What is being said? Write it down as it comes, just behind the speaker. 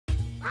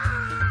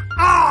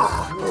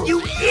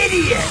You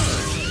idiot!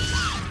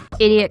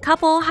 Idiot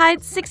couple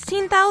hides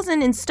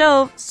 $16,000 in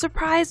stove,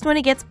 surprised when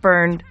it gets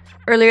burned.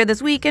 Earlier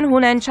this week in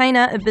Hunan,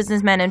 China, a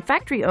businessman and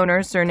factory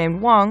owner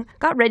surnamed Wang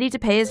got ready to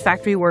pay his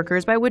factory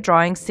workers by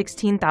withdrawing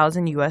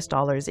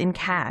 $16,000 in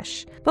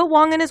cash. But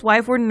Wang and his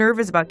wife were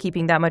nervous about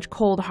keeping that much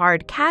cold,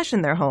 hard cash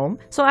in their home,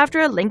 so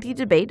after a lengthy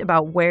debate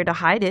about where to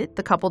hide it,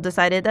 the couple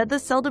decided that the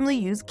seldomly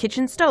used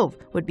kitchen stove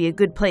would be a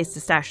good place to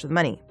stash the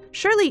money.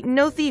 Surely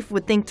no thief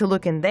would think to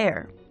look in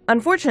there.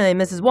 Unfortunately,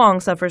 Mrs.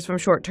 Wang suffers from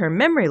short-term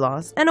memory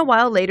loss, and a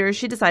while later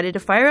she decided to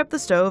fire up the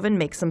stove and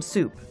make some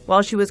soup.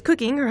 While she was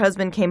cooking, her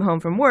husband came home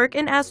from work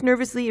and asked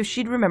nervously if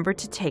she'd remembered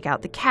to take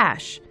out the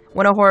cash.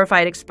 When a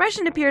horrified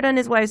expression appeared on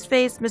his wife's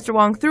face, Mr.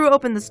 Wang threw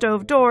open the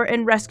stove door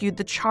and rescued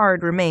the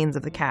charred remains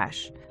of the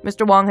cash.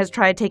 Mr. Wang has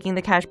tried taking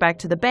the cash back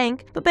to the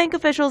bank, but bank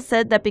officials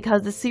said that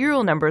because the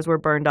serial numbers were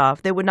burned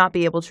off, they would not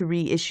be able to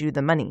reissue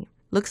the money.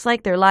 Looks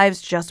like their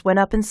lives just went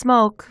up in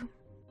smoke.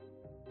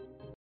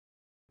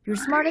 Your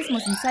smartest,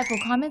 most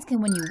insightful comments can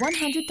win you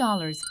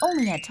 $100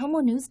 only at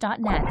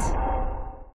TomoNews.net.